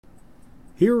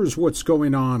Here's what's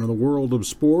going on in the world of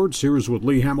sports. Here's what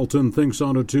Lee Hamilton thinks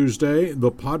on a Tuesday. The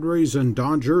Padres and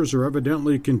Dodgers are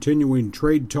evidently continuing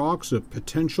trade talks, a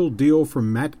potential deal for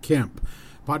Matt Kemp.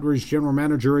 Padres general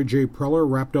manager A.J. Preller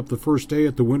wrapped up the first day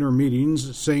at the winter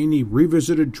meetings, saying he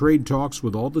revisited trade talks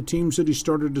with all the teams that he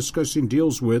started discussing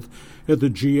deals with at the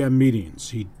GM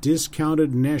meetings. He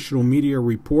discounted national media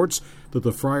reports that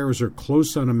the Friars are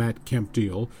close on a Matt Kemp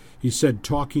deal. He said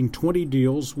talking 20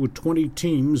 deals with 20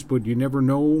 teams, but you never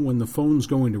know when the phone's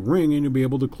going to ring and you'll be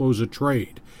able to close a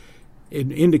trade.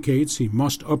 It indicates he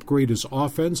must upgrade his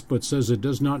offense, but says it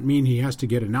does not mean he has to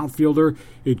get an outfielder.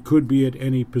 It could be at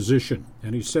any position.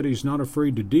 And he said he's not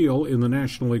afraid to deal in the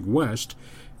National League West.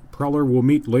 Preller will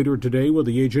meet later today with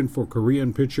the agent for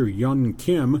Korean pitcher Young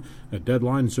Kim. A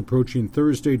deadline is approaching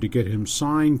Thursday to get him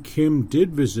signed. Kim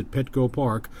did visit Petco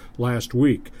Park last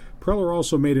week. Preller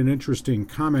also made an interesting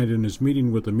comment in his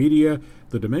meeting with the media.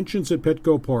 The dimensions at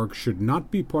Petco Park should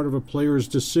not be part of a player's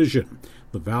decision.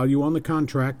 The value on the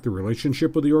contract, the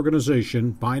relationship with the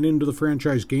organization, buying into the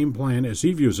franchise game plan as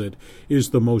he views it,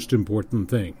 is the most important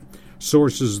thing.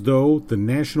 Sources, though, the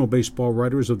national baseball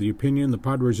writers of the opinion the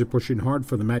Padres are pushing hard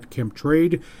for the Matt Kemp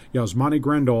trade. Yasmani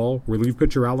Grandal, relief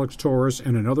pitcher Alex Torres,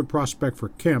 and another prospect for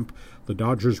Kemp. The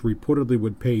Dodgers reportedly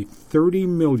would pay $30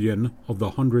 million of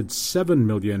the $107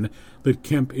 million that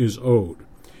Kemp is owed.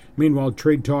 Meanwhile,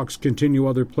 trade talks continue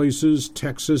other places.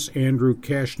 Texas, Andrew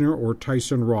Cashner or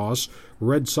Tyson Ross.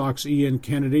 Red Sox, Ian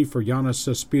Kennedy for Giannis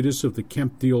Cespedes if the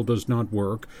Kemp deal does not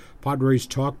work. Padres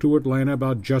talked to Atlanta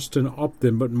about Justin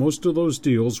Upton, but most of those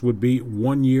deals would be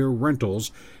one-year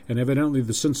rentals. And evidently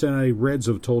the Cincinnati Reds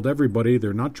have told everybody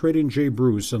they're not trading Jay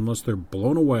Bruce unless they're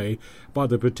blown away by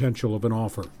the potential of an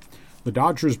offer. The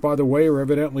Dodgers, by the way, are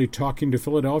evidently talking to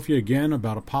Philadelphia again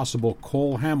about a possible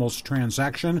Cole Hamels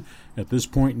transaction. At this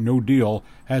point, no deal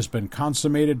has been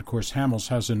consummated. Of course, Hamels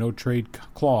has a no-trade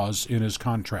clause in his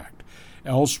contract.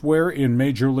 Elsewhere in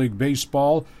Major League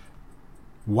Baseball,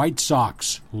 White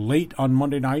Sox late on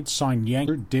Monday night signed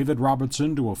Yankee David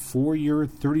Robertson to a 4-year,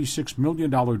 $36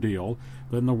 million deal.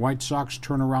 Then the White Sox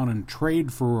turn around and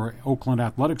trade for Oakland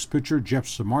Athletics pitcher Jeff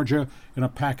Samardzija in a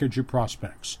package of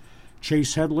prospects.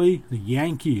 Chase Headley, the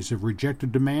Yankees have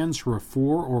rejected demands for a 4-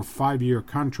 or 5-year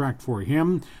contract for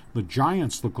him. The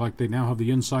Giants look like they now have the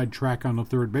inside track on the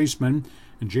third baseman.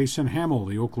 And Jason Hamill,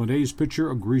 the Oakland A's pitcher,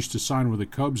 agrees to sign with the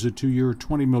Cubs a 2-year,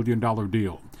 $20 million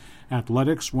deal.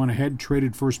 Athletics went ahead,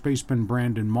 traded first baseman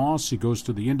Brandon Moss. He goes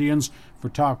to the Indians for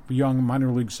top young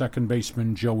minor league second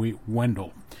baseman Joey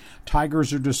Wendell.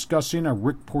 Tigers are discussing a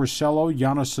Rick Porcello,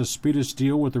 Giannis Cespedes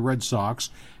deal with the Red Sox.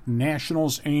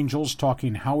 Nationals, Angels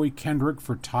talking Howie Kendrick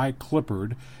for Ty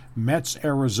Clippard. Mets,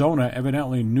 Arizona,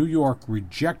 evidently New York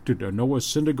rejected a Noah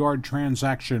Syndergaard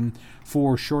transaction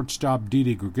for shortstop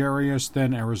Didi Gregorius.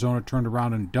 Then Arizona turned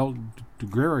around and dealt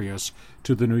Gregorius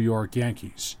to the New York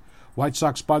Yankees. White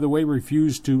Sox, by the way,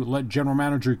 refused to let general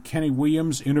manager Kenny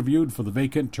Williams interviewed for the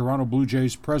vacant Toronto Blue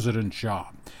Jays president's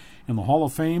job. In the Hall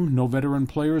of Fame, no veteran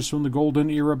players from the Golden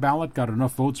Era ballot got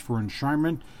enough votes for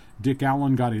enshrinement. Dick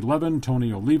Allen got 11,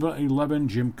 Tony Oliva 11,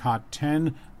 Jim Cott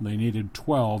 10. They needed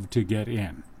 12 to get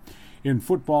in. In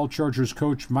football, Chargers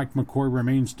coach Mike McCoy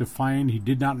remains defiant. He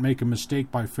did not make a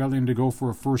mistake by failing to go for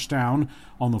a first down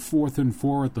on the 4th and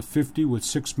 4 at the 50 with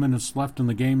 6 minutes left in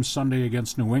the game Sunday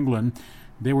against New England.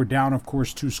 They were down, of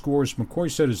course, 2 scores.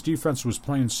 McCoy said his defense was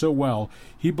playing so well,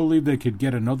 he believed they could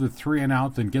get another 3 and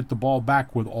out, then get the ball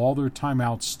back with all their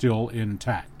timeouts still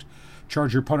intact.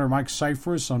 Charger punter Mike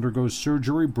Cyphers undergoes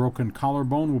surgery. Broken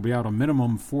collarbone, will be out a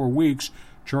minimum 4 weeks.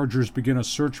 Chargers begin a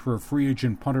search for a free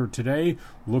agent punter today,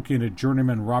 looking at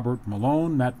journeyman Robert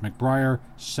Malone, Matt McBriar,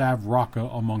 Sav Rocca,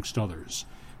 amongst others.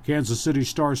 Kansas City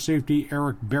star safety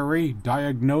Eric Berry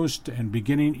diagnosed and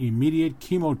beginning immediate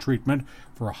chemo treatment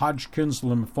for Hodgkin's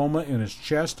lymphoma in his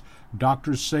chest.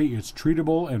 Doctors say it's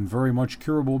treatable and very much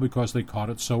curable because they caught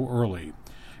it so early.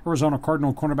 Arizona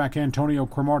Cardinal cornerback Antonio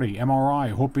Cromartie,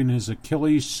 MRI, hoping his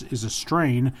Achilles is a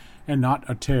strain and not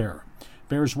a tear.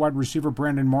 Bears wide receiver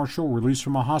Brandon Marshall released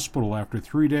from a hospital after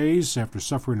 3 days after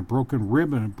suffering a broken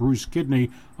rib and a bruised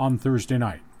kidney on Thursday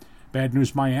night. Bad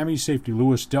news, Miami safety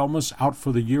Louis Delmas out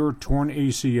for the year, torn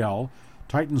ACL.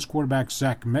 Titans quarterback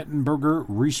Zach Mettenberger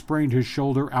re-sprained his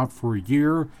shoulder, out for a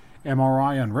year.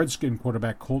 MRI on Redskin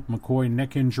quarterback Colt McCoy,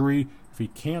 neck injury. If he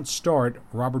can't start,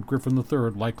 Robert Griffin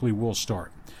III likely will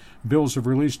start. Bills have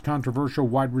released controversial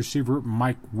wide receiver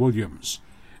Mike Williams.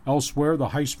 Elsewhere, the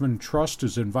Heisman Trust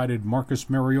has invited Marcus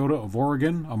Mariota of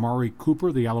Oregon, Amari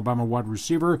Cooper, the Alabama wide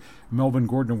receiver, Melvin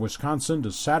Gordon of Wisconsin,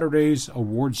 to Saturday's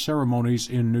award ceremonies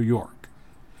in New York.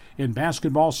 In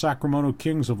basketball, Sacramento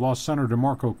Kings have lost center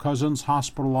DeMarco Cousins,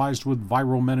 hospitalized with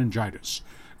viral meningitis.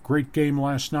 Great game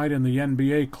last night in the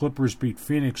NBA. Clippers beat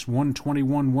Phoenix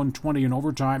 121-120 in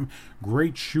overtime.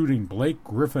 Great shooting. Blake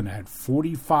Griffin had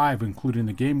 45, including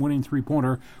the game-winning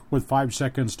three-pointer with 5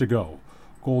 seconds to go.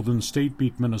 Golden State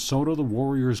beat Minnesota. The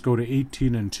Warriors go to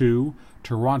 18-2.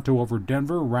 Toronto over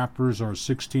Denver. Raptors are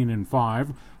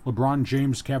 16-5. LeBron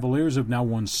James Cavaliers have now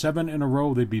won 7 in a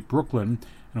row. They beat Brooklyn.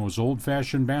 And it was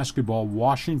old-fashioned basketball.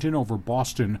 Washington over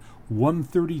Boston,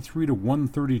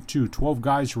 133-132. 12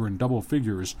 guys were in double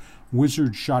figures.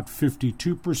 Wizards shot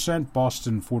 52%,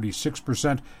 Boston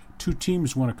 46%. Two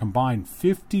teams won a combined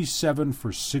 57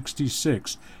 for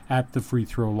 66 at the free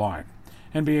throw line.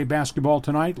 NBA basketball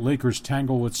tonight, Lakers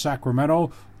tangle with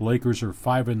Sacramento. Lakers are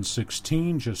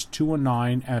 5-16, just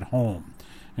 2-9 at home.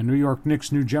 And New York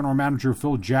Knicks' new general manager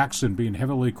Phil Jackson being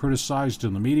heavily criticized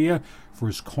in the media for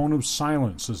his cone of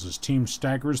silence as his team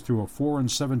staggers through a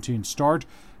 4-17 start.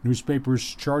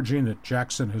 Newspapers charging that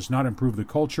Jackson has not improved the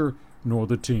culture nor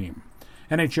the team.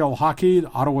 NHL hockey, the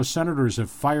Ottawa Senators have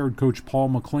fired coach Paul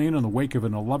McLean in the wake of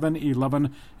an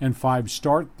 11-11-5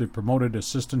 start. They promoted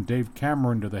assistant Dave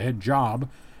Cameron to the head job.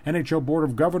 NHL Board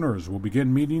of Governors will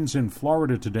begin meetings in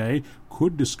Florida today,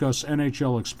 could discuss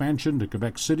NHL expansion to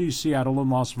Quebec City, Seattle,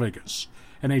 and Las Vegas.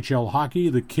 NHL hockey,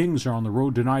 the Kings are on the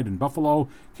road tonight in Buffalo.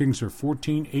 Kings are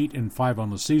 14-8-5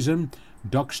 on the season.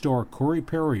 Duck star Corey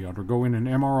Perry undergoing an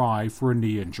MRI for a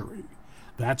knee injury.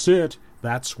 That's it.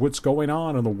 That's what's going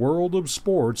on in the world of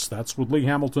sports. That's what Lee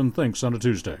Hamilton thinks on a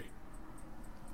Tuesday.